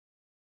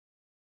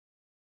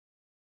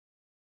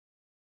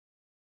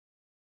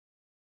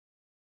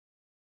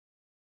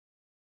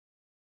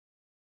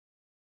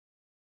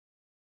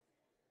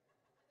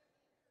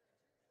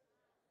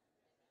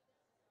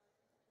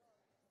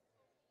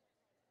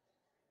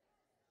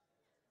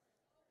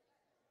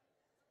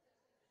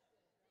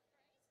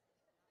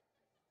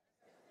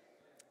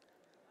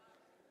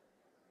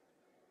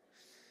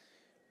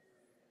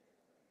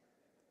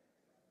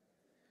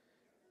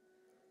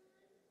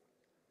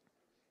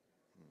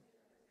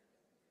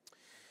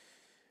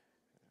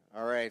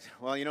All right.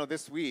 Well,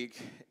 this week,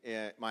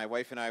 my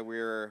wife and I,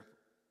 we're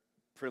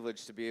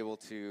privileged to be able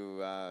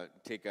to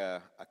take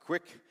a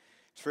quick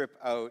trip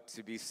out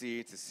to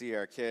BC to see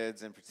our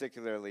kids, and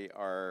particularly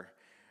our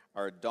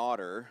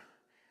daughter.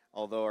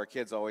 Although our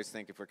kids always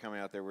think if we're coming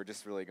out there, we're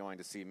just really going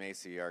to see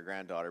Macy, our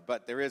granddaughter.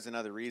 But there is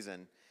another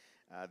reason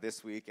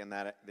this week, and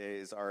that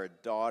is our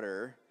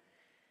daughter,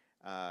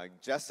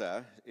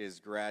 Jessa, is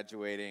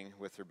graduating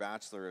with her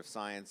Bachelor of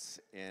Science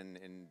in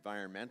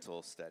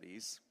Environmental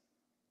Studies.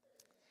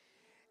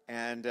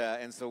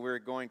 And so we're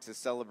going to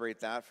celebrate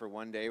that for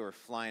one day. We're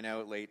flying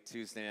out late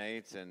Tuesday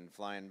night and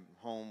flying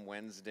home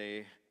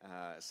Wednesday,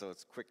 so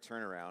it's a quick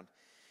turnaround.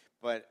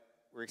 But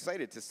we're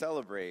excited to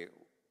celebrate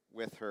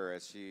with her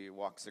as she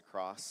walks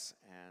across,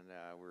 and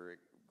we're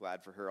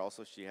glad for her.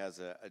 Also, she has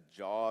a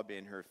job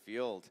in her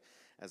field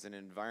as an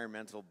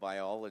environmental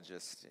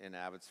biologist in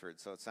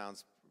Abbotsford, so it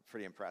sounds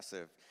pretty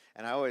impressive.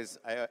 And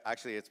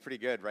actually, it's pretty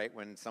good, right,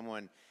 when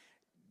someone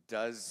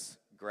does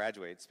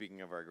graduate,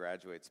 speaking of our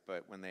graduates,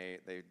 but when they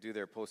do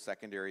their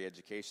post-secondary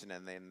education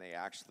and then they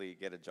actually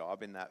get a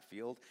job in that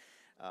field,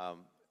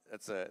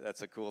 that's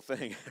a cool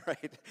thing,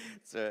 right?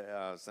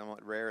 It's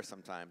somewhat rare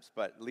sometimes,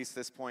 but at least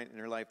this point in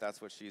her life,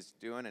 that's what she's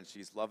doing, and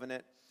she's loving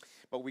it.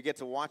 But we get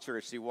to watch her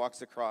as she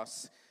walks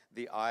across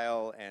the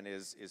aisle and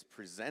is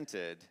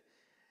presented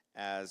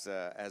as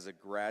a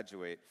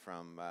graduate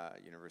from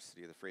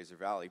University of the Fraser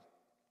Valley.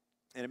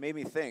 And it made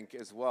me think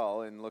as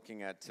well, in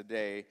looking at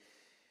today,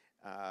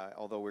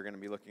 although we're going to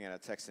be looking at a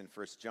text in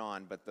 1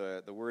 John, but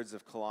the words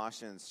of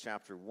Colossians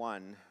chapter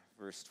 1,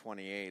 verse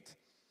 28,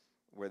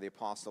 where the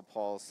Apostle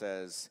Paul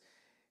says,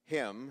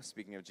 "Him,"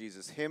 speaking of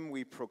Jesus, "him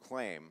we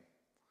proclaim,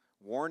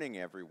 warning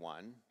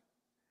everyone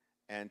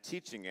and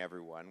teaching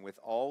everyone with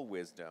all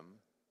wisdom,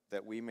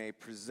 that we may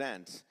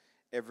present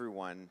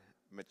everyone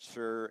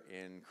mature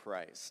in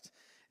Christ."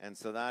 And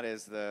so that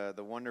is the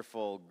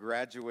wonderful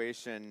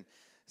graduation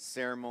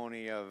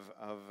ceremony of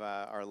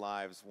our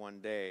lives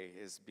one day,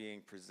 is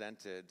being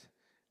presented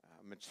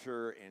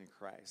mature in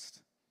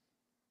Christ.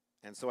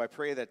 And so I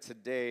pray that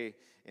today,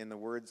 in the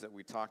words that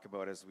we talk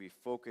about, as we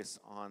focus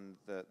on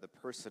the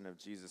person of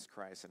Jesus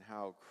Christ and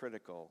how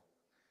critical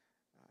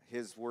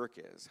his work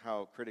is,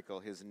 how critical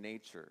his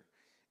nature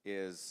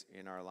is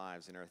in our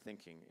lives, in our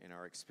thinking, in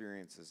our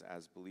experiences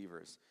as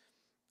believers,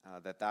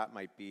 that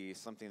might be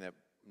something that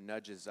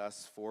nudges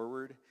us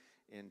forward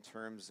in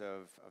terms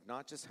of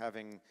not just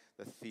having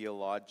the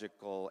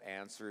theological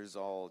answers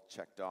all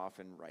checked off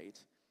and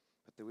right,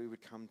 but that we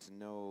would come to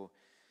know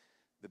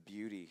the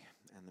beauty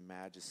and the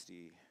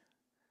majesty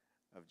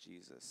of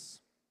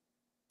Jesus.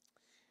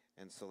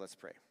 And so let's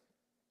pray.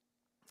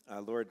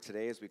 Lord,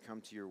 today as we come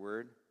to your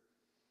word,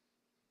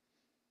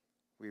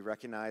 we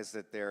recognize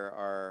that there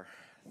are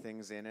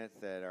things in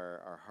it that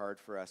are hard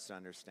for us to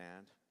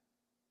understand.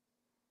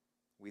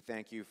 We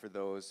thank you for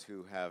those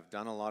who have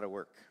done a lot of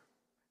work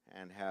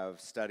and have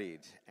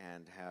studied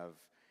and have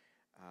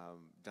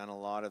done a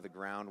lot of the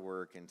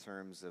groundwork in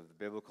terms of the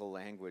biblical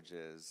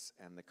languages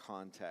and the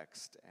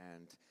context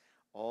and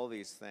all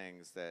these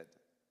things that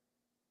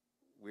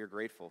we're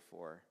grateful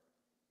for,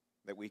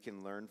 that we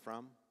can learn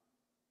from.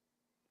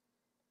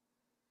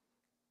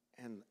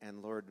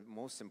 And Lord,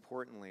 most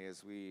importantly,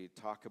 as we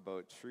talk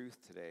about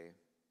truth today,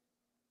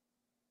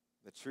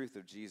 the truth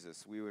of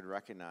Jesus, we would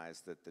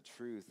recognize that the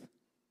truth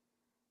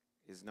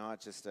is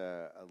not just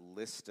a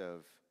list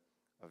of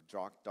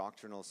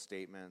doctrinal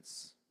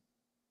statements,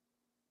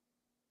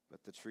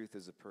 but the truth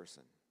is a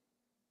person.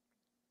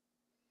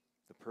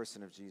 The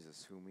person of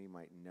Jesus, whom we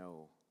might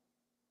know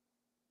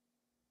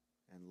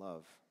and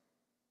love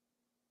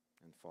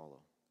and follow.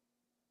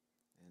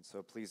 And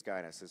so please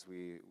guide us as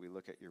we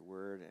look at your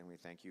word, and we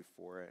thank you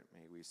for it.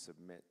 May we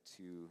submit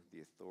to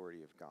the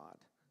authority of God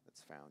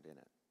that's found in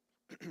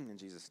it. In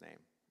Jesus' name,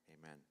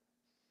 amen.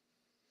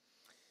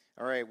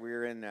 All right,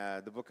 we're in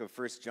the book of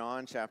 1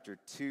 John, chapter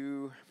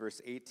 2,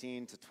 verse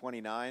 18 to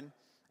 29.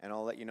 And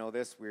I'll let you know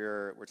this,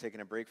 we're taking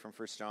a break from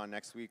 1 John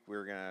next week.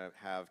 We're going to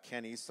have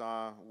Ken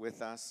Esau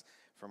with us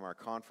from our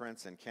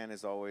conference. And Ken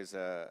is always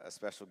a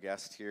special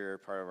guest here,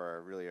 part of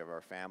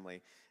our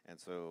family. And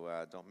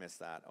so don't miss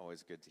that.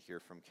 Always good to hear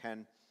from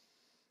Ken.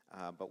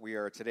 But we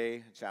are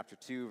today, chapter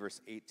 2,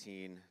 verse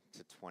 18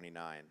 to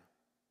 29.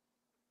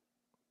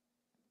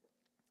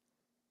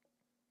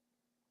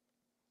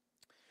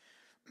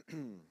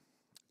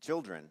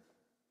 Children,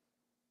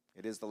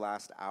 it is the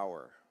last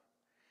hour.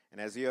 And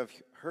as you have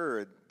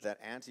heard that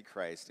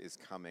Antichrist is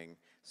coming,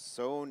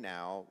 so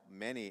now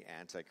many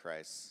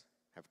Antichrists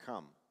have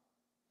come.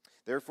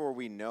 Therefore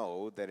we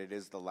know that it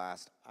is the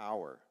last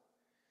hour.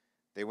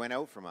 They went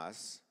out from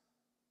us,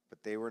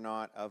 but they were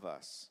not of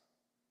us.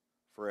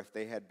 For if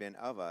they had been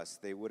of us,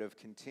 they would have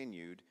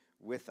continued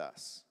with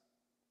us.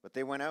 But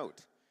they went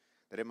out,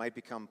 that it might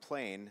become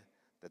plain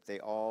that they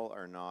all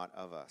are not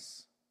of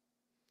us.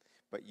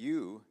 But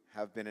you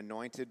have been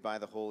anointed by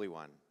the Holy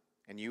One,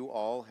 and you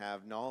all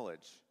have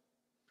knowledge.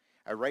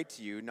 I write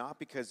to you not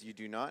because you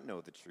do not know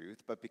the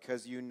truth, but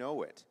because you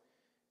know it,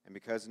 and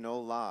because no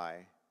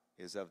lie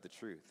is of the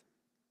truth.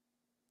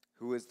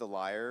 Who is the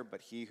liar but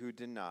he who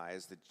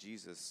denies that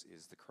Jesus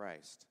is the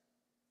Christ?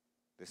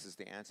 This is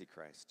the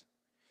Antichrist.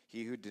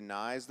 He who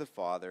denies the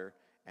Father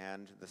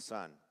and the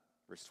Son.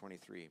 Verse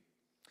 23.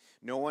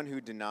 No one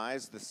who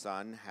denies the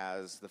Son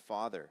has the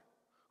Father.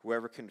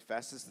 Whoever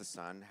confesses the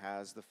Son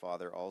has the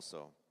Father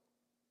also.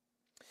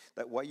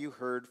 Let what you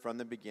heard from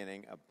the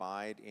beginning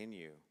abide in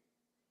you.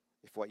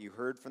 If what you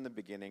heard from the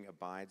beginning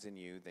abides in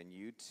you, then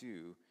you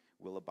too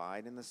will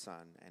abide in the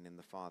Son and in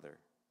the Father.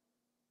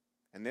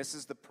 And this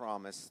is the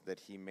promise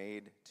that he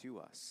made to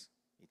us,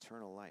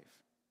 eternal life.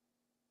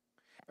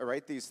 I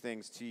write these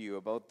things to you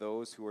about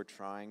those who are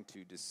trying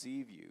to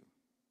deceive you.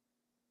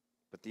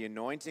 But the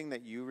anointing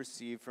that you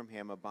receive from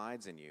him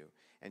abides in you,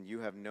 and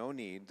you have no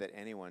need that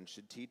anyone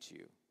should teach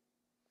you.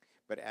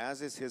 But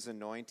as is his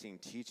anointing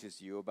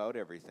teaches you about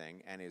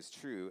everything, and is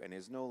true, and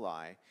is no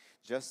lie,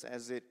 just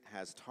as it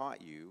has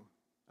taught you,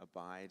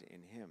 abide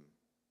in him.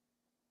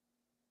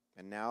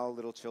 And now,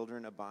 little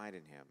children, abide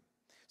in him,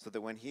 so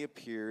that when he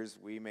appears,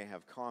 we may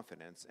have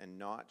confidence and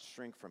not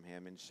shrink from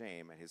him in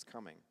shame at his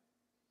coming.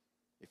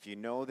 If you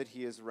know that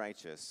he is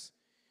righteous,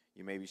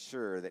 you may be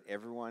sure that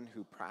everyone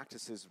who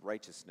practices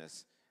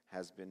righteousness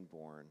has been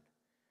born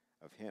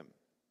of him.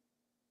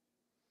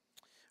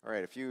 All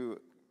right, a few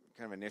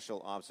kind of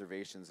initial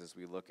observations as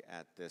we look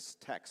at this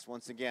text.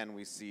 Once again,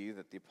 we see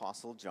that the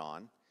Apostle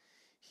John,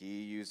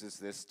 he uses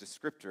this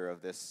descriptor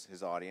of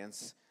his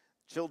audience,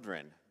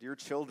 children, dear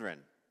children.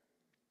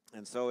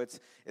 And so it's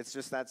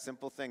just that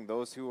simple thing.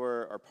 Those who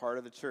are part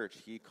of the church,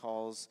 he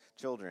calls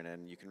children,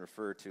 and you can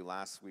refer to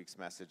last week's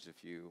message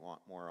if you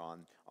want more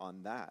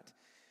on that.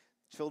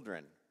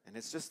 Children. And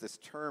it's just this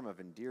term of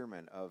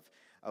endearment, of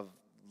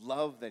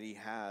love that he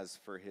has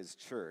for his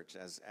church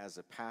as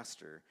a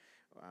pastor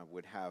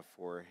would have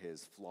for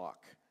his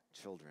flock,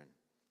 children.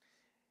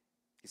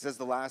 He says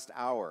the last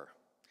hour.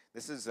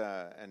 This is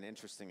an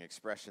interesting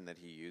expression that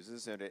he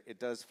uses, and it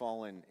does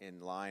fall in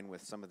line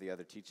with some of the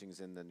other teachings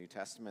in the New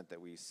Testament that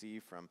we see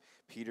from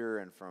Peter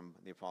and from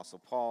the Apostle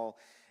Paul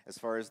as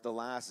far as the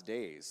last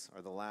days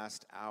or the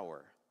last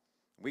hour.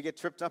 We get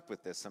tripped up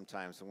with this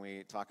sometimes when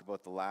we talk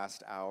about the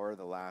last hour,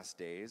 the last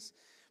days,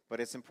 but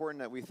it's important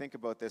that we think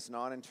about this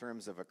not in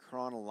terms of a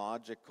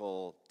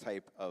chronological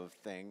type of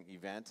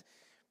event,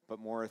 but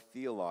more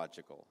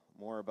theological,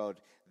 more about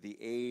the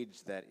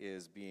age that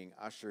is being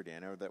ushered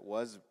in, or that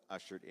was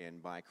ushered in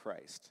by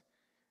Christ.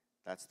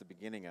 That's the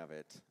beginning of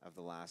it, of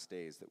the last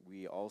days that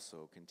we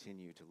also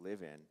continue to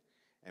live in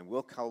and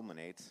will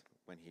culminate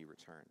when he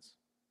returns.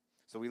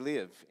 So we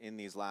live in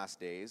these last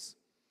days,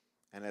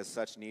 and as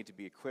such need to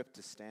be equipped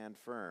to stand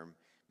firm,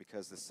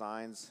 because the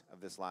signs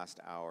of this last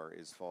hour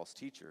is false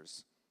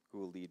teachers who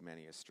will lead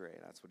many astray.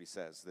 That's what he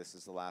says. This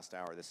is the last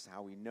hour. This is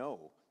how we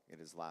know it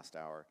is last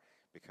hour,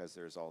 because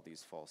there's all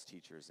these false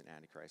teachers and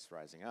Antichrist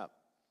rising up.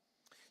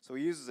 So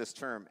he uses this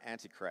term,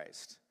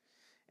 Antichrist,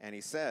 and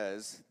he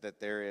says that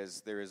there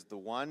is the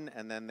one,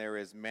 and then there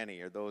is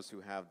many, or those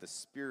who have the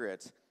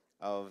spirit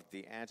of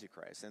the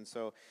Antichrist. And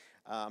so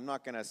I'm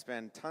not going to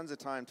spend tons of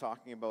time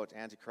talking about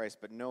Antichrist,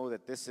 but know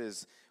that this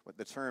is what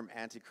the term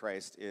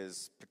Antichrist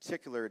is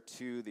particular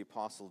to the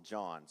Apostle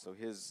John. So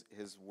his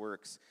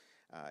works,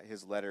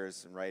 his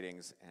letters and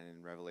writings and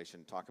in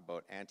Revelation talk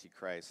about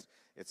Antichrist.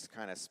 It's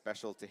kind of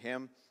special to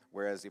him,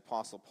 whereas the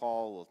Apostle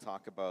Paul will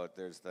talk about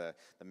there's the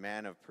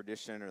man of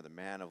perdition or the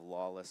man of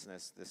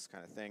lawlessness, this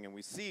kind of thing. And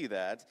we see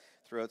that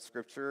throughout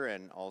Scripture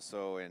and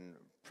also in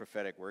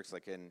prophetic works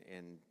like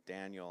in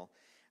Daniel.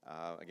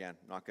 Again,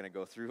 I'm not going to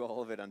go through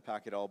all of it,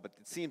 unpack it all, but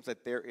it seems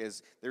that there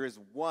is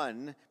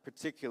one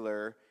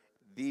particular,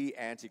 the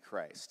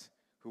Antichrist,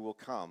 who will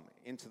come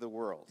into the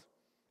world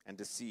and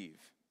deceive.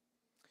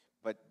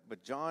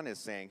 But John is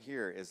saying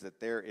here is that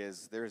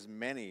there's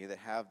many that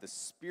have the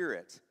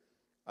spirit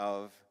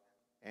of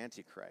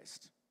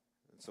Antichrist.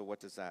 And so what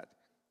does that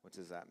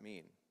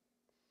mean?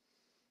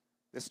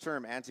 This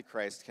term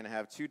Antichrist can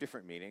have two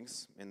different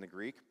meanings in the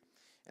Greek.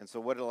 And so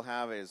what it'll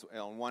have is,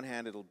 on one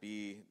hand, it'll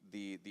be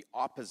the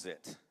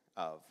opposite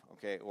of,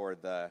 okay, or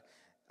the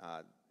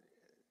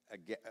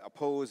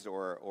opposed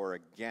or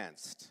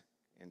against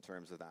in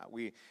terms of that.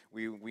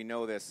 We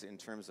know this in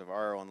terms of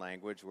our own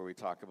language, where we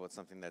talk about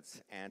something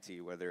that's anti,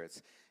 whether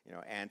it's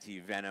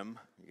anti-venom,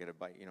 you get a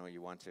bite,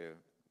 you want to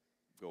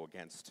go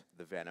against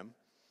the venom,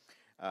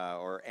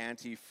 or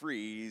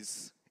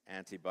anti-freeze,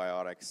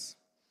 antibiotics,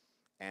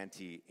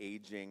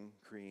 anti-aging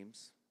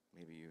creams.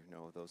 Maybe you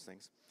know those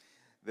things.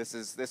 This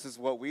is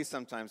what we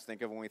sometimes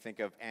think of when we think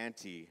of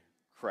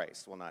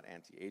anti-Christ. Well, not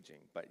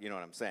anti-aging, but you know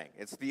what I'm saying.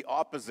 It's the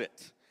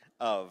opposite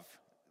of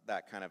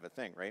that kind of a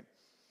thing, right?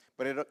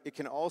 But it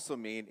can also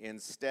mean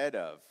instead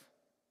of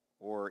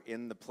or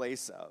in the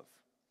place of.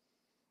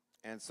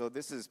 And so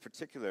this is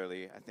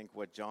particularly, I think,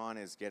 what John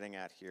is getting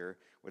at here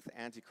with the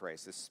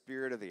Antichrist, the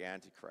spirit of the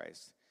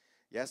Antichrist.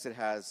 Yes, it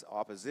has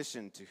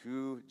opposition to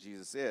who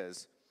Jesus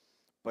is,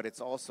 but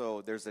it's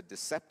also, there's a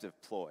deceptive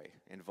ploy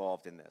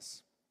involved in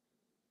this.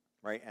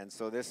 Right, and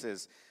so this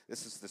is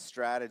the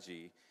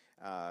strategy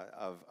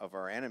of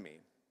our enemy.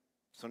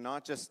 So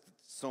not just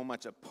so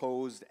much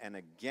opposed and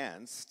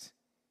against,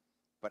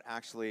 but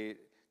actually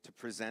to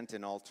present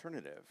an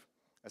alternative,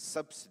 a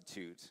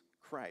substitute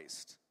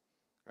Christ,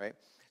 right?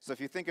 So if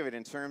you think of it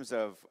in terms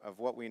of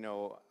what we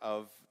know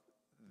of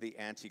the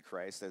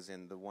Antichrist, as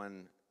in the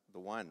one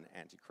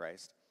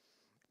Antichrist,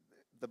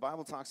 the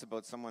Bible talks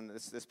about someone,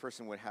 this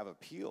person would have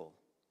appeal.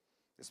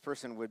 This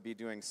person would be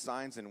doing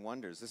signs and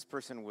wonders. This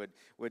person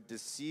would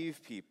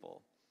deceive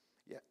people.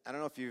 Yeah, I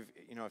don't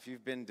know if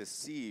you've been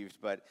deceived,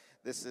 but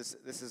this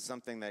is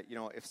something that,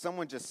 if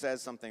someone just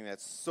says something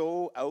that's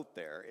so out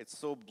there, it's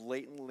so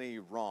blatantly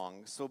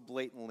wrong, so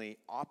blatantly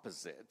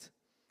opposite.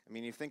 I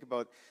mean, you think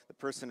about the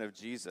person of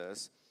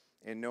Jesus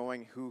and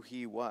knowing who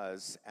he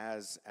was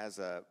as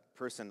a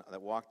person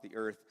that walked the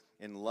earth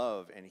in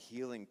love and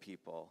healing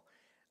people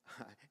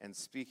and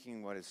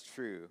speaking what is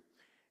true.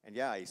 And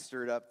yeah, he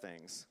stirred up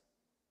things.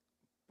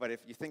 But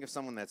if you think of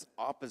someone that's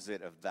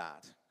opposite of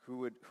that, who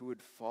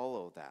would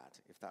follow that?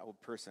 If that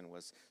person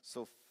was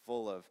so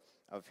full of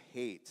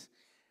hate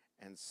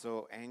and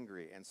so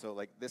angry, and so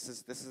like this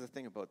is the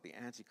thing about the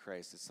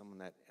Antichrist, is someone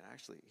that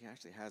he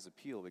actually has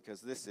appeal,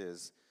 because this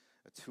is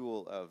a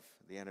tool of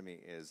the enemy,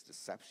 is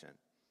deception.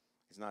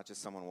 He's not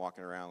just someone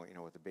walking around,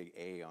 with a big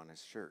A on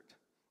his shirt,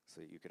 so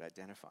that you could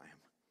identify him,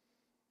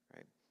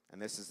 right?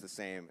 And this is the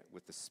same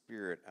with the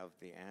spirit of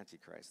the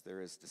Antichrist.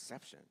 There is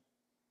deception.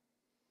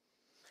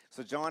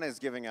 So John is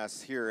giving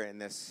us here in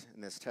this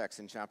text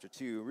in chapter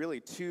 2, really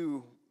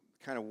two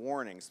kind of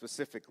warnings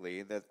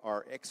specifically that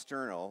are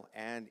external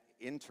and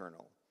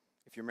internal.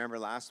 If you remember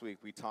last week,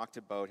 we talked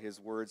about his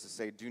words to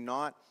say, do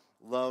not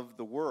love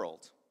the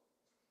world.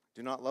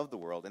 Do not love the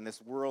world. And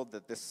this world,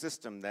 this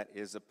system that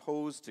is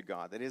opposed to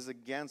God, that is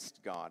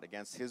against God,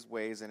 against his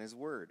ways and his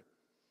word.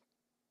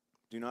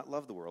 Do not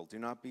love the world. Do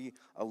not be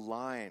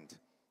aligned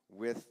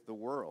with the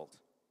world.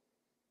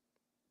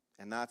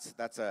 And that's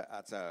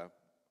a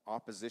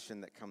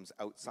opposition that comes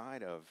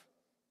outside of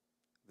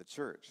the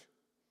church.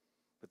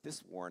 But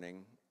this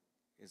warning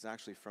is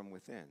actually from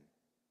within.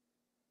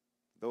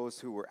 Those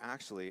who were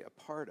actually a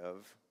part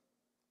of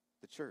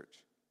the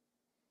church.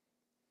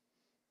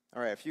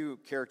 All right, a few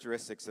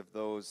characteristics of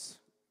those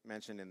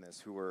mentioned in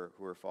this who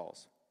were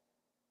false.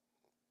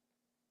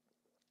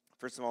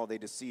 First of all, they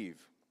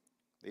deceive.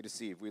 They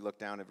deceive. We look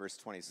down at verse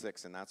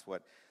 26, and that's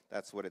what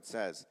it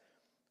says.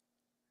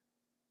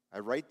 I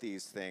write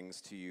these things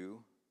to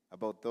you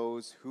about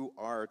those who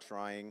are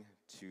trying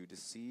to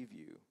deceive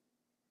you.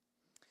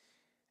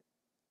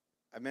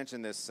 I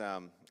mentioned this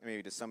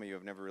maybe to some of you.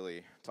 I've never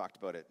really talked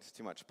about it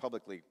too much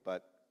publicly,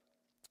 but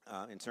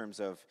in terms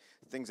of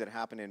things that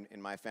happened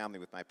in my family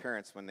with my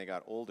parents when they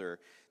got older,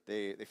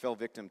 they fell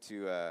victim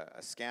to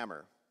a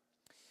scammer.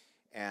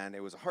 And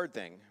it was a hard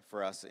thing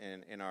for us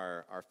in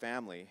our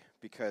family,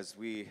 because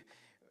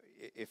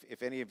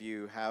if any of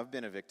you have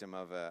been a victim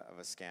of a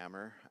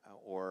scammer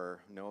or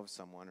know of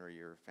someone or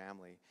your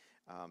family,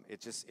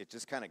 it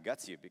just kind of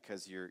guts you,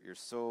 because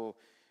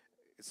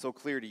it's so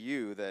clear to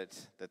you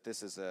that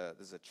this is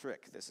a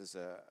trick, this is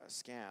a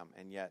scam.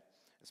 And yet,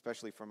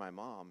 especially for my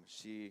mom,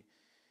 she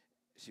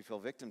fell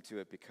victim to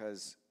it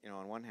because,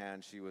 on one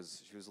hand, she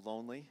was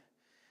lonely,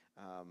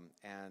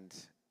 and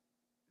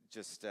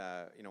just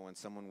when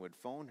someone would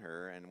phone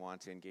her and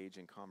want to engage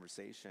in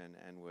conversation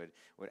and would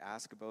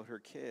ask about her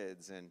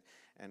kids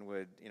and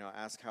would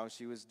ask how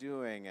she was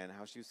doing and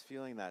how she was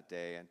feeling that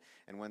day,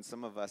 and when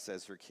some of us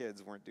as her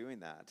kids weren't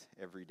doing that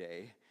every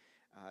day,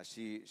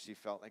 she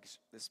felt like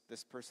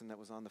this person that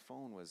was on the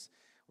phone was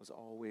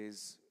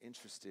always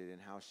interested in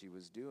how she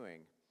was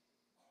doing,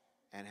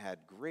 and had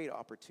great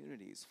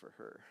opportunities for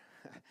her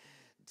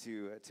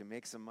to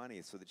make some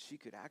money so that she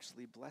could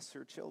actually bless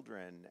her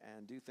children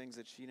and do things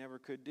that she never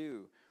could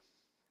do.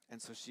 And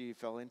so she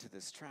fell into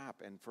this trap.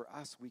 And for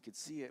us, we could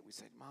see it. We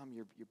said, Mom,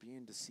 you're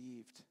being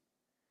deceived.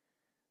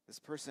 This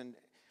person,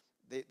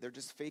 they're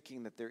just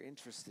faking that they're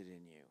interested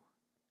in you.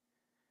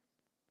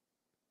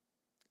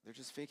 They're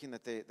just faking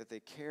that they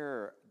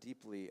care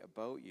deeply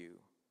about you.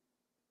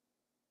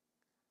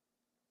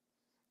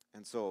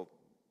 And so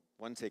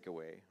one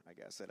takeaway, I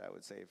guess, that I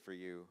would say for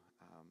you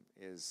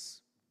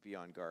is be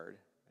on guard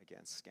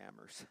against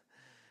scammers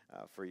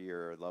for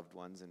your loved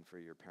ones and for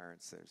your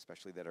parents,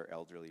 especially that are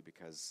elderly,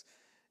 because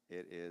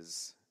it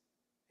is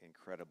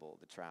incredible,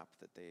 the trap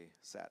that they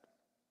set.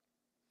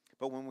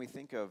 But when we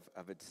think of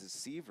a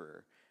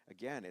deceiver,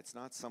 again, it's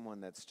not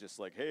someone that's just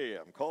like, hey,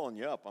 I'm calling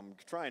you up, I'm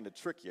trying to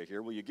trick you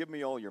here, will you give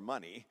me all your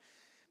money?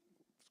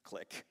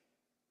 Click.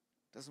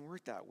 Doesn't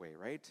work that way,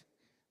 right?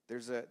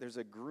 There's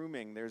a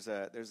grooming, there's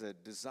a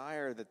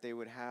desire that they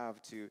would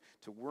have to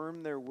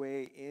worm their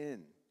way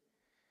in.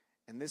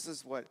 And this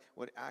is what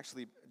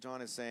actually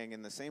John is saying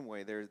in the same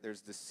way.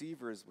 There's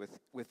deceivers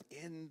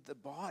within the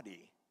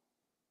body.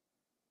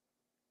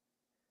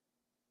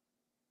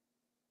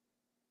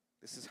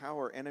 This is how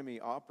our enemy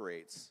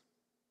operates.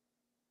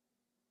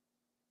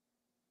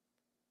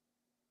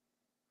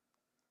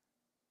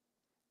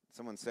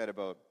 Someone said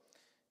about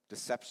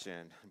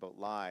deception, about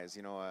lies,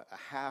 a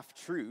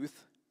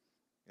half-truth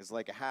is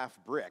like a half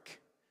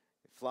brick.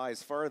 It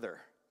flies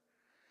farther.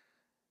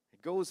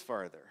 It goes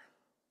farther.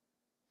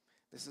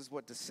 This is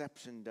what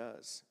deception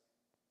does.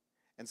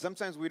 And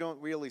sometimes we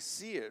don't really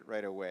see it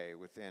right away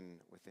within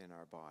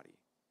our body.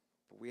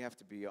 But we have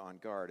to be on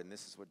guard, and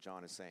this is what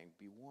John is saying.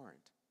 Be warned.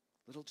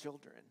 Little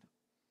children,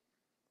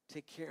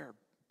 take care,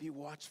 be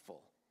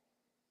watchful.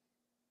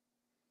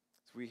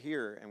 So we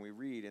hear and we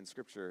read in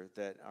Scripture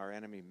that our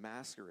enemy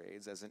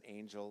masquerades as an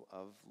angel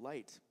of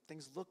light.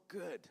 Things look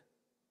good.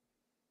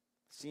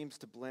 Seems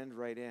to blend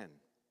right in.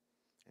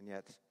 And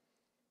yet,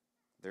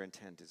 their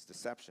intent is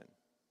deception.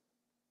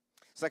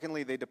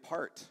 Secondly, they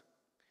depart.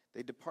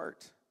 They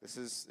depart. This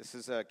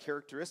is a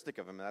characteristic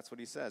of them. That's what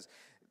he says.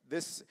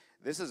 This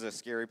is a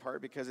scary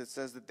part because it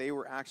says that they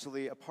were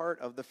actually a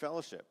part of the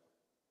fellowship.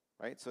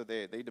 Right? So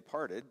they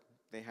departed.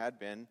 They had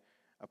been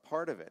a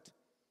part of it.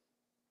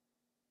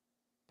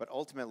 But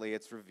ultimately,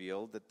 it's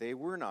revealed that they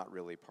were not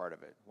really part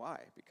of it. Why?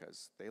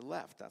 Because they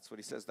left. That's what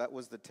he says. That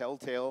was the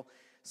telltale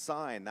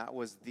sign. That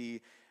was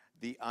the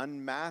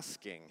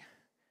unmasking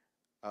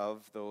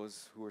of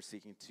those who were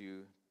seeking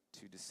to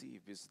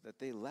deceive, is that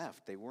they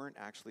left. They weren't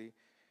actually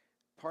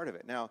part of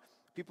it. Now,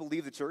 people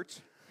leave the church,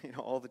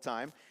 all the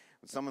time.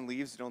 When someone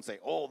leaves, you don't say,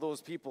 "Oh,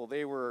 those people,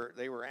 they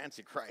were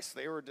antichrist.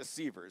 They were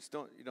deceivers."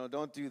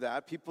 Don't do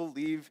that. People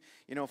leave,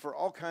 for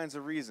all kinds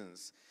of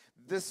reasons.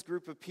 This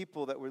group of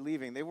people that were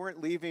leaving, they weren't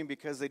leaving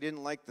because they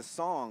didn't like the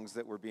songs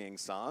that were being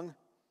sung.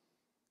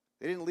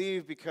 They didn't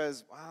leave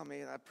because, wow,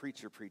 man, that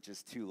preacher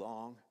preaches too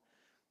long.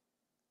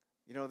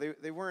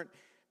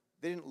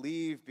 They didn't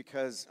leave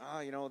because,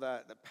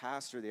 the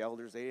pastor, the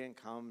elders, they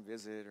didn't come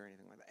visit or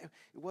anything like that.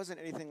 It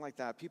wasn't anything like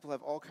that. People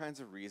have all kinds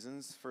of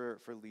reasons for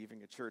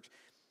leaving a church.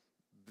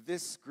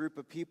 This group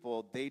of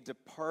people, they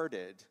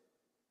departed.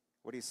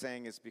 What he's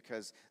saying is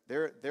because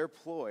their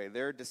ploy,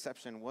 their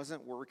deception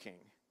wasn't working.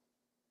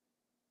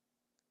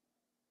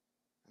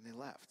 And they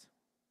left.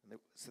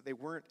 So they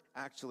weren't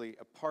actually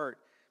a part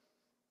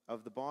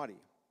of the body.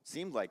 It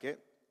seemed like it.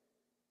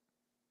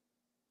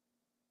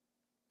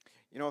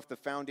 If the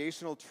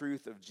foundational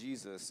truth of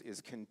Jesus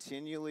is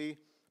continually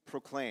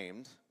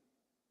proclaimed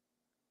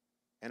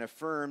and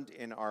affirmed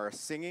in our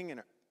singing,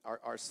 and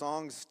our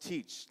songs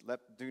teach,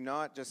 do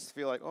not just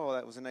feel like, oh,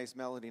 that was a nice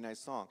melody, nice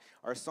song.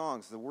 Our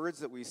songs, the words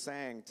that we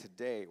sang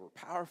today were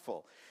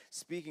powerful.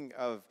 Speaking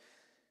of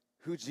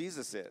who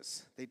Jesus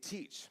is, they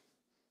teach.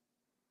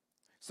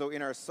 So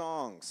in our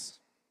songs,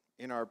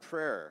 in our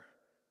prayer,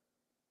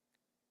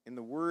 in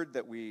the word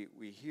that we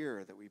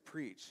hear, that we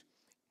preach,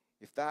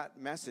 if that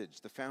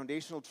message, the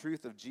foundational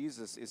truth of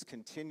Jesus, is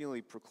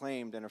continually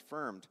proclaimed and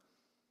affirmed,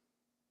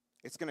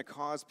 it's going to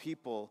cause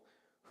people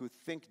who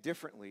think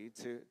differently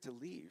to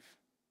leave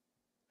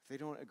if they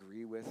don't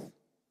agree with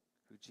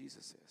who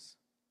Jesus is.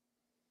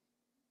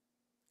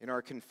 In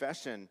our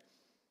confession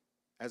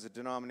as a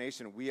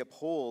denomination, we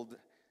uphold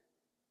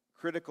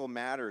critical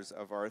matters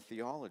of our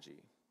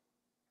theology.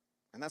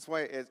 And that's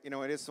why it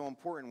is so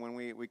important when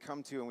we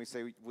come to and we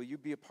say, will you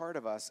be a part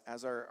of us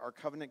as our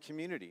covenant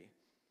community?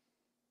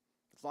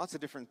 There's lots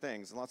of different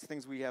things, and lots of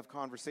things we have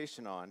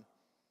conversation on.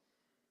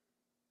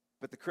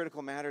 But the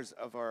critical matters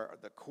of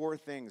the core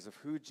things of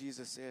who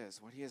Jesus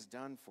is, what he has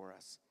done for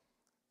us,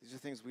 these are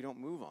things we don't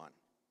move on.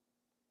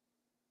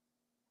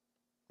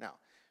 Now,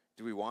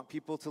 do we want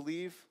people to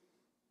leave?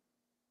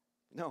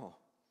 No.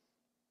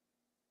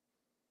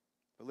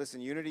 But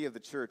listen, unity of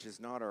the church is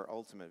not our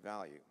ultimate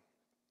value.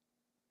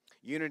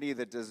 Unity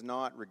that does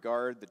not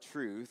regard the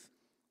truth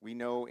we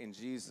know in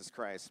Jesus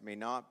Christ may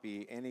not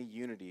be any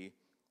unity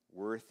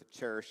worth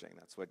cherishing.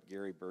 That's what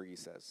Gary Berge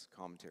says,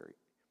 commentary.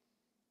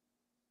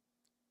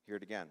 Hear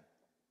it again.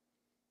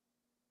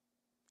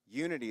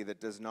 Unity that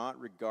does not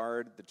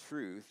regard the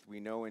truth we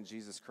know in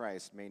Jesus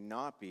Christ may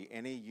not be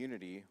any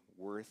unity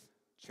worth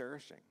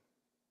cherishing.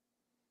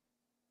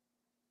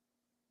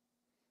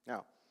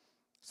 Now,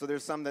 so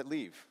there's some that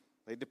leave.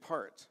 They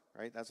depart,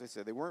 right? That's what I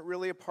said. They weren't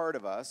really a part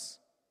of us,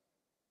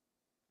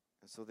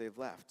 and so they've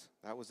left.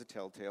 That was a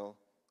telltale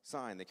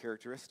sign, the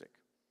characteristic.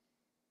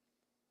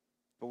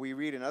 But we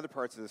read in other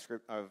parts of the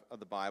script of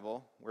the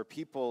Bible where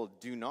people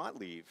do not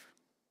leave.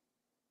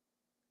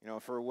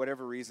 For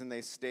whatever reason,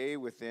 they stay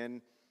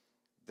within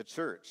the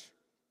church.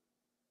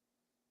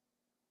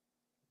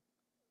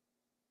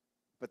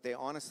 But they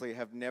honestly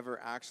have never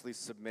actually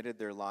submitted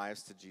their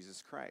lives to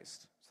Jesus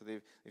Christ. So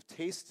they've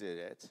tasted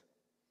it,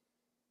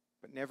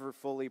 but never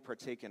fully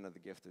partaken of the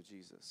gift of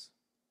Jesus.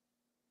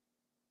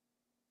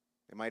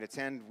 They might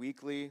attend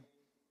weekly,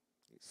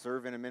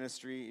 serve in a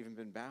ministry, even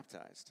been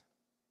baptized.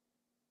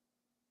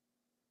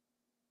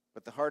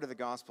 But the heart of the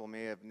gospel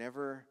may have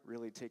never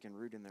really taken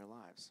root in their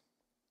lives.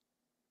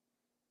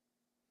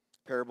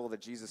 Parable that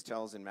Jesus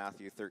tells in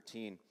Matthew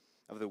 13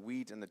 of the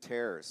wheat and the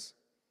tares.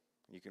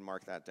 You can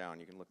mark that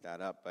down. You can look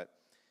that up. But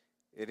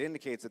it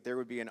indicates that there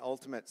would be an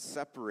ultimate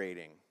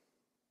separating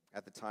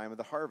at the time of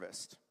the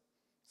harvest.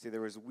 See, there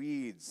was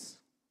weeds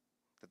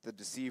that the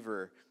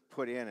deceiver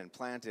put in and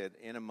planted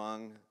in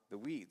among the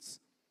weeds.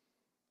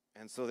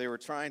 And so they were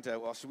trying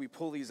to, should we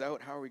pull these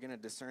out? How are we going to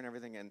discern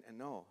everything? And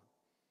no.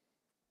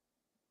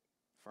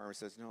 The farmer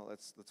says, no,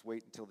 let's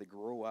wait until they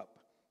grow up,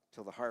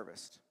 till the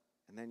harvest.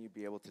 And then you'd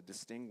be able to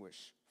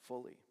distinguish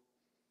fully.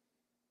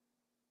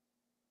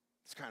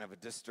 It's kind of a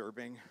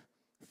disturbing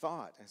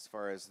thought as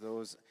far as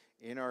those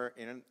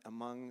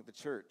among the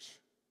church.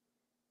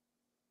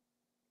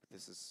 But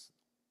this is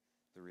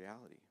the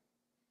reality.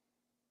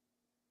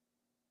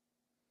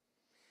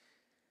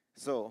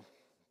 So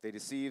they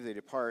deceive, they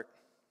depart.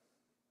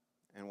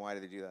 And why do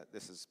they do that?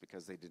 This is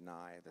because they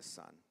deny the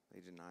Son. They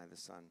deny the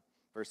Son.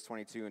 Verse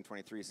 22 and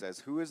 23 says,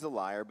 "Who is the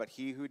liar but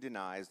he who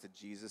denies that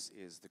Jesus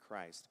is the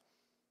Christ?"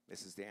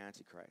 This is the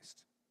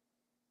Antichrist.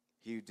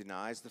 He who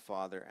denies the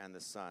Father and the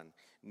Son.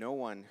 No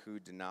one who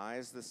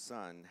denies the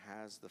Son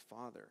has the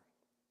Father.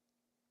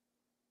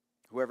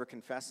 Whoever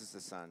confesses the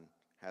Son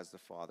has the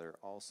Father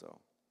also.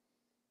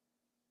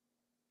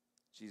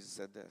 Jesus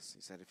said this.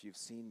 He said, "If you've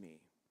seen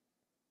me,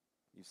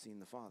 you've seen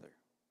the Father.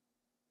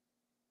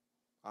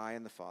 I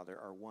and the Father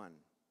are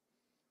one."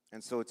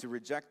 And so to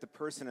reject the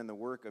person and the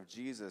work of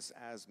Jesus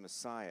as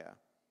Messiah,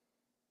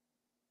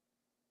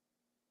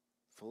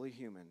 fully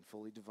human,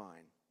 fully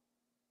divine,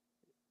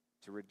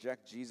 to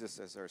reject Jesus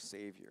as our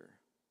Savior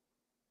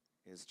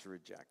is to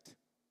reject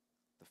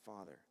the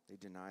Father. They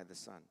deny the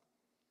Son.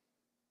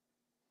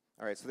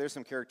 All right, so there's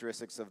some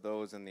characteristics of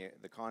those in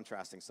the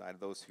contrasting side, of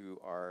those who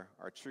are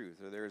truth.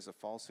 There is a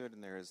falsehood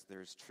and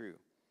there's true.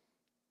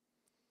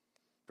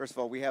 First of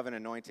all, we have an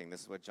anointing.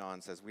 This is what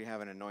John says. We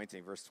have an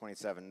anointing, verse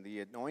 27. "The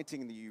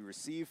anointing that you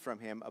receive from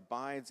him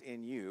abides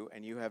in you,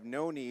 and you have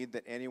no need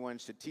that anyone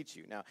should teach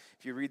you." Now,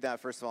 if you read that,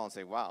 first of all, and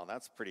say, wow,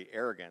 that's pretty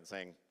arrogant,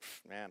 saying,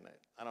 man,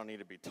 I don't need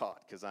to be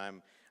taught because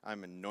I'm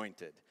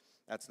anointed.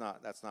 That's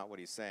not what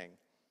he's saying.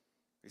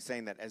 He's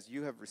saying that as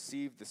you have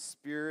received the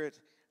Spirit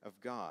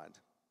of God,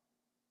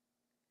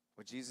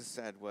 what Jesus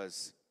said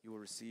was, you will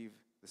receive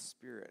the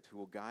Spirit who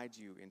will guide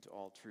you into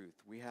all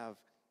truth.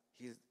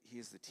 He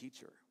is the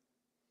teacher.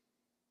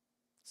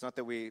 It's not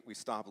that we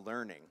stop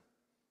learning.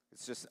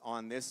 It's just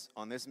on this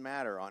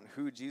matter, on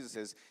who Jesus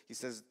is. He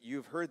says,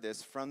 you've heard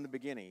this from the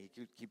beginning.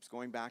 He keeps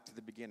going back to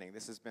the beginning.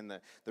 This has been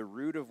the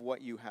root of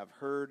what you have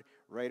heard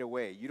right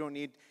away. You don't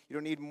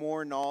need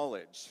more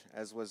knowledge,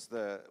 as was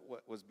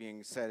what was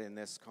being said in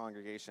this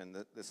congregation,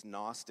 this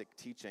Gnostic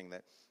teaching,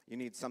 that you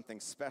need something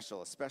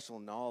special, a special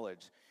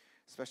knowledge,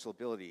 special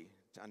ability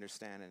to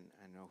understand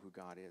and know who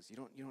God is. You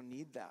don't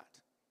need that,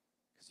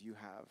 because you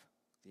have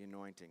the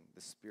anointing,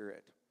 the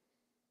Spirit.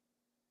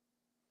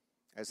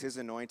 As his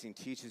anointing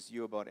teaches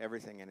you about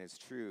everything and is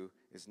true,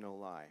 is no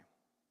lie.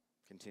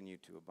 Continue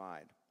to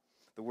abide.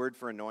 The word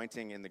for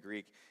anointing in the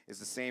Greek is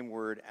the same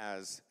word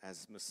as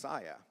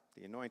Messiah,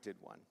 the anointed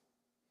one.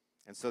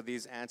 And so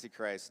these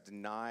antichrists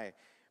deny,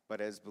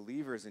 but as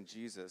believers in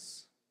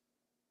Jesus,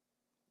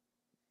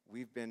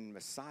 we've been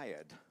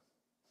Messiahed.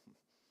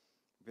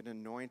 We've been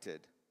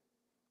anointed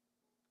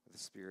with the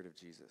Spirit of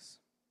Jesus.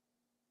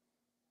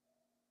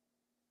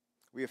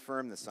 We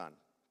affirm the Son.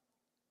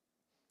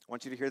 I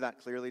want you to hear that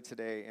clearly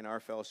today in our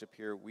fellowship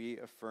here. We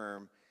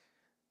affirm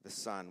the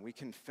Son. We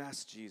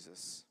confess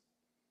Jesus.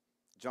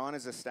 John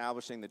is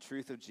establishing the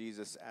truth of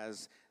Jesus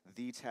as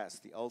the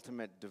test, the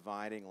ultimate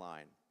dividing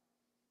line.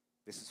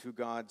 This is who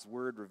God's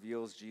Word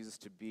reveals Jesus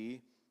to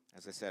be,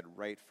 as I said,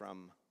 right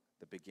from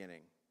the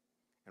beginning.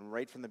 And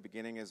right from the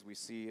beginning, as we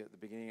see at the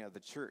beginning of the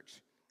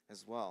church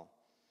as well.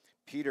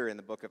 Peter in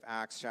the book of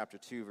Acts chapter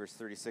 2, verse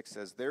 36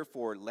 says,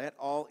 "Therefore let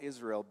all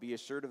Israel be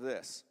assured of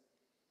this.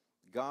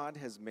 God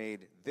has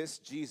made this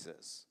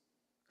Jesus,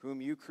 whom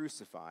you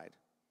crucified,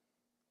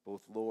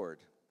 both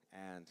Lord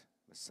and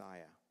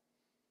Messiah."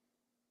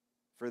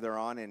 Further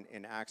on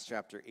in Acts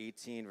chapter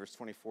 18, verse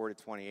 24 to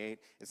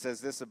 28, it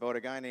says this about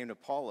a guy named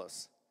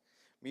Apollos.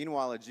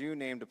 "Meanwhile, a Jew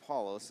named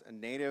Apollos, a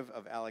native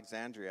of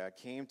Alexandria,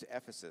 came to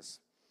Ephesus.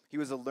 He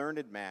was a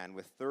learned man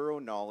with thorough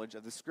knowledge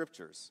of the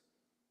Scriptures.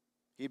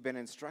 He had been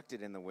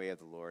instructed in the way of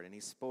the Lord, and he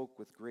spoke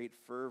with great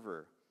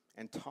fervor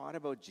and taught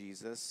about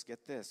Jesus,"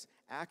 get this,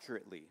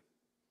 "accurately,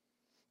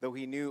 though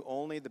he knew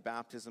only the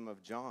baptism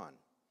of John.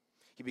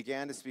 He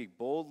began to speak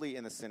boldly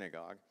in the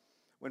synagogue.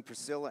 When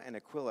Priscilla and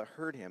Aquila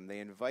heard him, they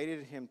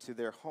invited him to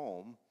their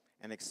home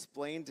and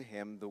explained to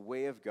him the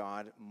way of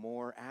God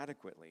more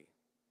adequately.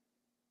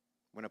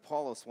 When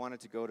Apollos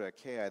wanted to go to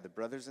Achaia, the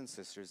brothers and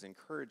sisters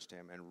encouraged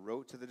him and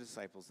wrote to the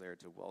disciples there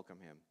to welcome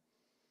him.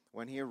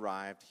 When he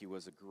arrived, he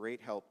was a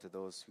great help to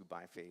those who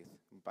by faith,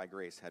 by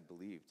grace, had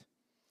believed."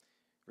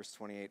 Verse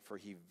 28, "For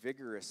he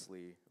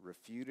vigorously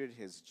refuted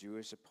his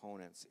Jewish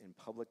opponents in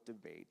public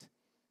debate,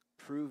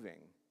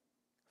 proving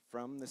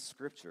from the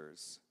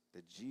Scriptures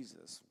that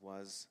Jesus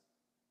was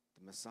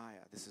the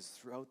Messiah." This is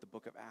throughout the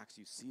book of Acts.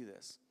 You see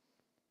this,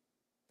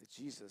 that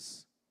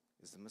Jesus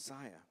is the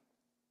Messiah.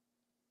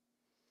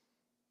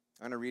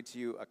 I'm going to read to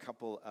you a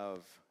couple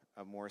of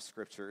more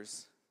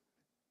scriptures.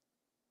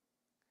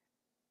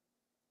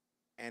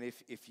 And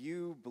if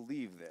you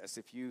believe this,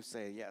 if you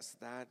say, yes,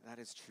 that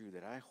is true,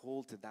 that I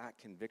hold to that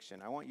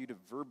conviction, I want you to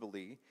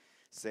verbally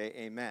say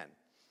amen.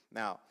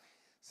 Now,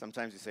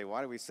 sometimes you say,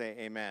 why do we say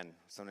amen?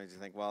 Sometimes you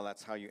think, well,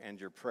 that's how you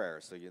end your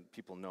prayer, so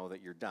people know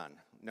that you're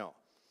done. No.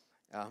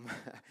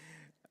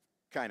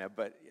 Kind of,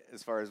 but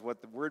as far as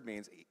what the word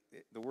means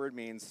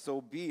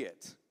so be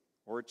it,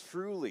 or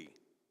truly.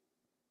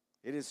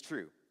 It is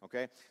true,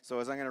 okay? So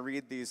as I'm going to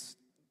read these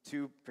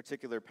two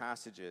particular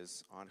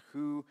passages on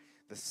who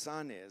the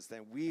Son is,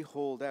 then we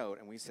hold out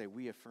and we say,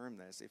 we affirm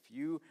this. If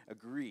you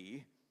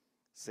agree,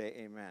 say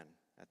amen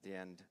at the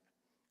end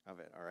of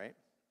it, all right?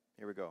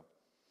 Here we go.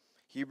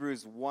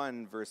 Hebrews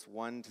 1, verse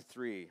 1 to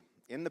 3.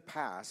 In the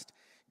past,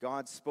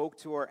 God spoke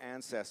to our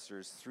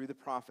ancestors through the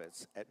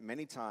prophets at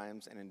many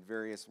times and in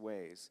various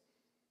ways.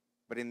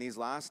 But in these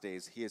last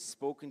days, he has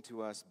spoken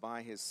to us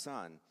by his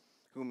Son,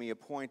 whom he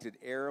appointed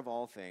heir of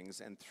all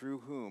things, and through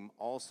whom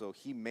also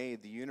he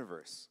made the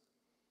universe.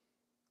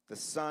 The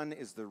Son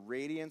is the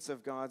radiance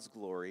of God's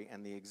glory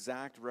and the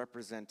exact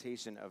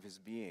representation of his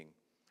being,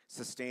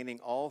 sustaining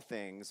all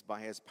things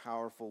by his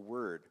powerful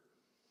word.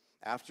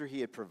 After he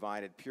had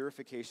provided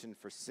purification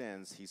for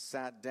sins, he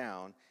sat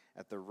down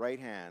at the right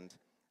hand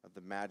of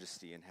the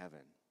Majesty in heaven.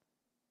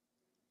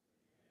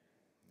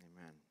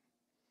 Amen.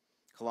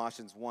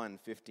 Colossians 1,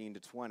 15 to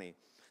 20.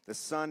 The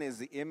Son is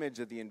the image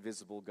of the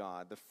invisible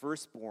God, the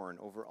firstborn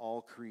over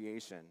all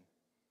creation.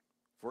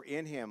 For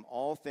in him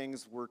all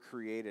things were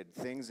created,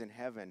 things in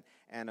heaven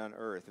and on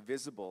earth,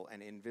 visible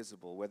and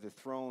invisible, whether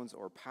thrones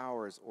or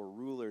powers or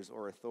rulers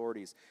or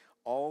authorities.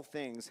 All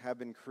things have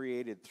been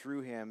created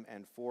through him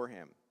and for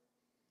him.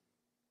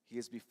 He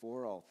is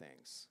before all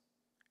things,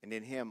 and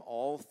in him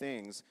all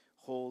things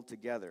hold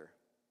together.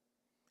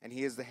 And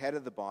he is the head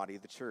of the body,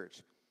 the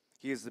church.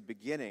 He is the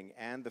beginning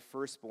and the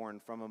firstborn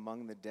from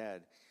among the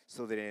dead,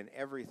 so that in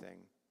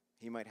everything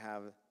he might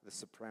have the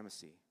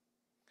supremacy.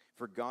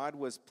 For God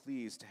was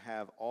pleased to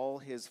have all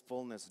his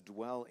fullness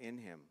dwell in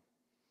him,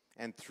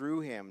 and through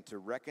him to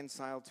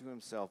reconcile to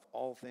himself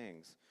all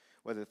things,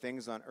 whether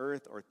things on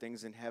earth or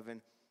things in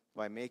heaven,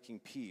 by making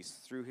peace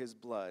through his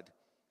blood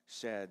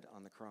shed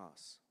on the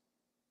cross.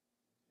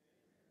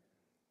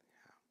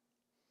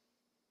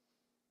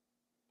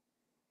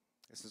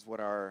 This is what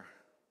our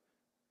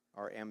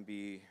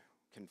MB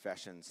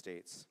confession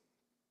states.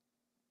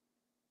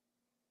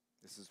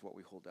 This is what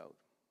we hold out,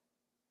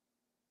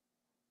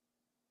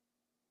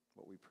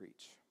 what we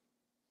preach.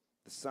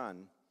 The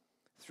Son,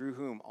 through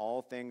whom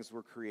all things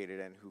were created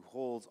and who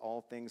holds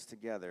all things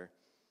together,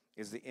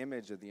 is the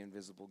image of the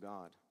invisible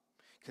God.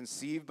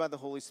 Conceived by the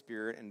Holy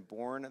Spirit and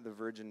born of the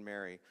Virgin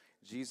Mary,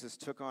 Jesus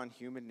took on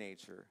human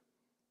nature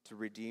to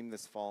redeem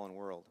this fallen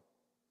world.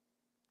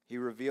 He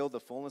revealed the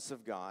fullness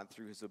of God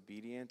through his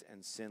obedient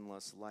and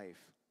sinless life.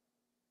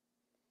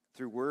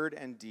 Through word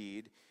and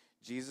deed,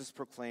 Jesus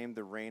proclaimed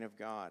the reign of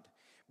God,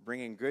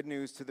 bringing good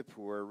news to the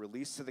poor,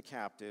 release to the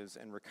captives,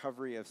 and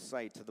recovery of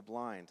sight to the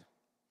blind.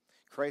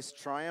 Christ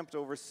triumphed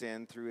over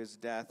sin through his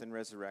death and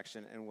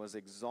resurrection and was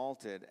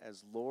exalted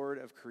as Lord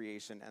of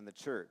creation and the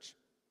church.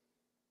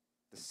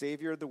 The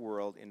Savior of the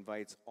world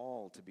invites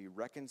all to be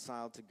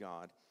reconciled to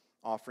God,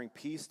 offering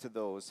peace to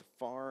those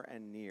far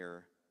and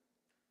near,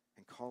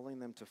 and calling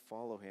them to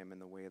follow him in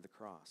the way of the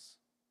cross.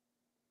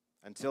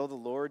 Until the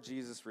Lord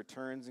Jesus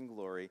returns in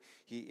glory,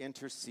 he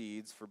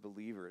intercedes for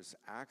believers,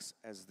 acts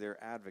as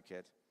their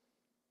advocate,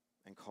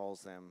 and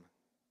calls them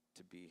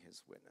to be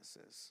his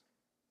witnesses.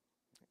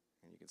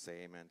 And you can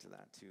say amen to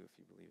that too if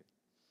you believe it.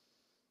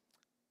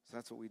 So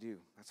that's what we do.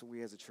 That's what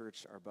we as a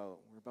church are about.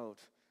 We're about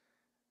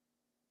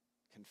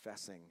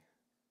confessing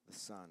the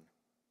Son.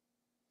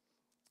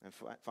 And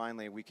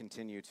finally, we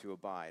continue to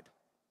abide.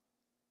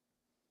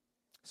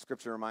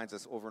 Scripture reminds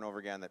us over and over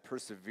again that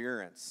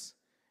perseverance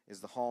is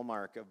the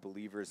hallmark of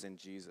believers in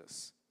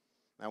Jesus.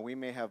 Now, we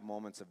may have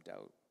moments of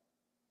doubt.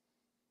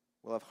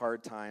 We'll have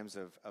hard times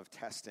of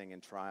testing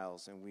and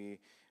trials, and we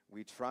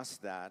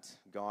trust that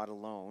God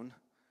alone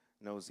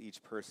knows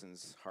each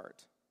person's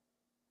heart.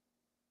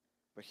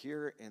 But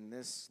here in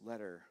this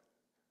letter,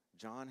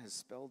 John has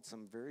spelled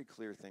some very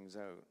clear things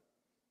out.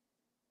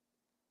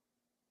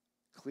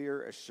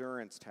 Clear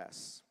assurance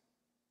tests.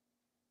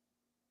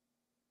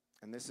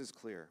 And this is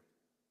clear,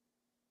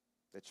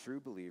 that true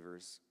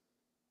believers,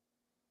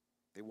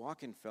 they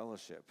walk in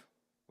fellowship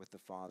with the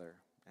Father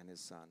and his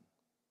Son.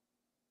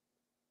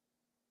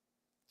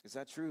 Is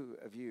that true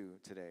of you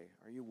today?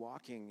 Are you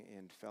walking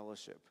in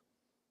fellowship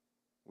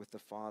with the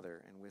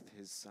Father and with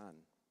his Son?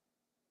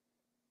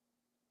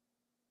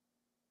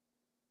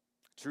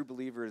 True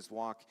believers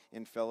walk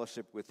in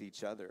fellowship with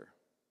each other.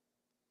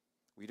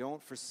 We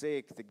don't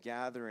forsake the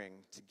gathering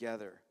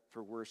together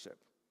for worship.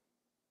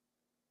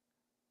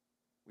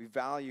 We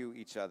value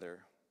each other.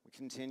 We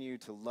continue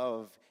to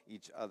love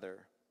each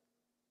other.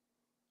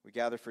 We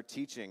gather for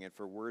teaching and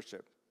for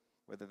worship,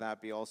 whether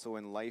that be also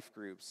in life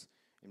groups,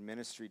 in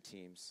ministry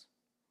teams,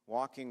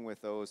 walking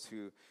with those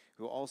who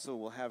also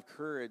will have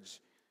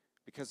courage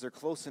because they're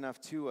close enough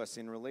to us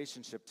in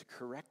relationship to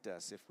correct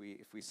us if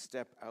we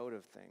step out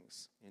of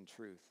things in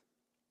truth.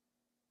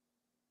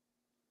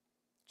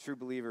 True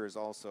believers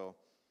also,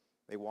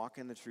 they walk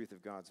in the truth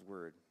of God's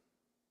word.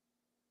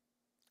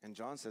 And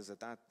John says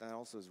that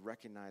also is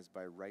recognized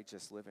by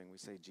righteous living. We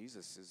say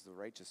Jesus is the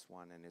righteous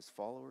one, and his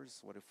followers,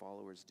 what do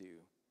followers do?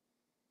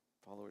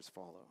 Followers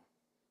follow.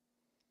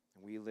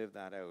 And we live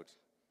that out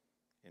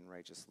in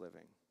righteous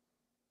living.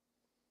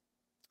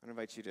 I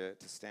invite you to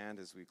stand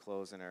as we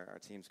close, and our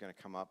team's going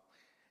to come up.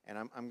 And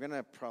I'm going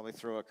to probably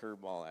throw a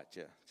curveball at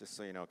you, just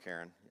so you know,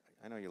 Karen.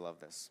 I know you love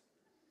this.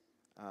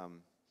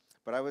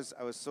 But I was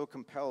so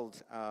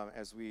compelled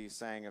as we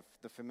sang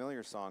the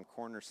familiar song,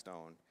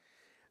 Cornerstone,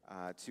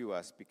 to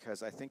us,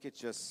 because I think it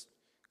just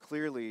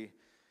clearly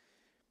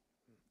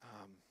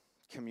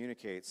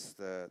communicates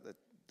the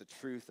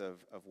truth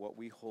of what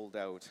we hold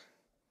out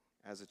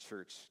as a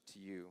church to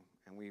you.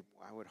 And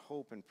I would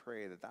hope and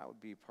pray that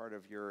would be part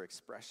of your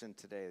expression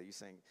today, that you're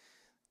saying,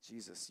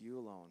 Jesus, you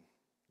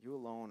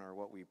alone are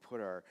what we put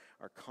our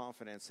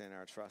confidence in,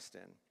 our trust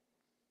in.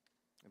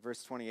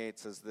 Verse 28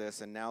 says this,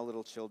 and now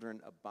little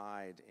children,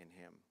 abide in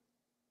him.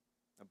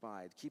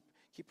 Abide. Keep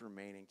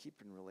remaining.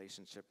 Keep in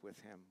relationship with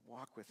him.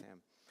 Walk with him.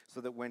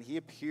 So that when he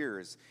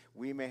appears,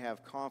 we may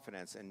have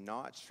confidence and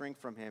not shrink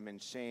from him in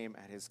shame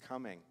at his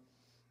coming.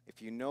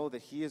 If you know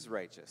that he is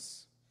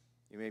righteous,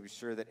 you may be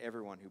sure that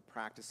everyone who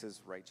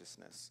practices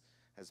righteousness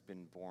has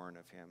been born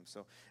of him.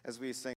 So as we sing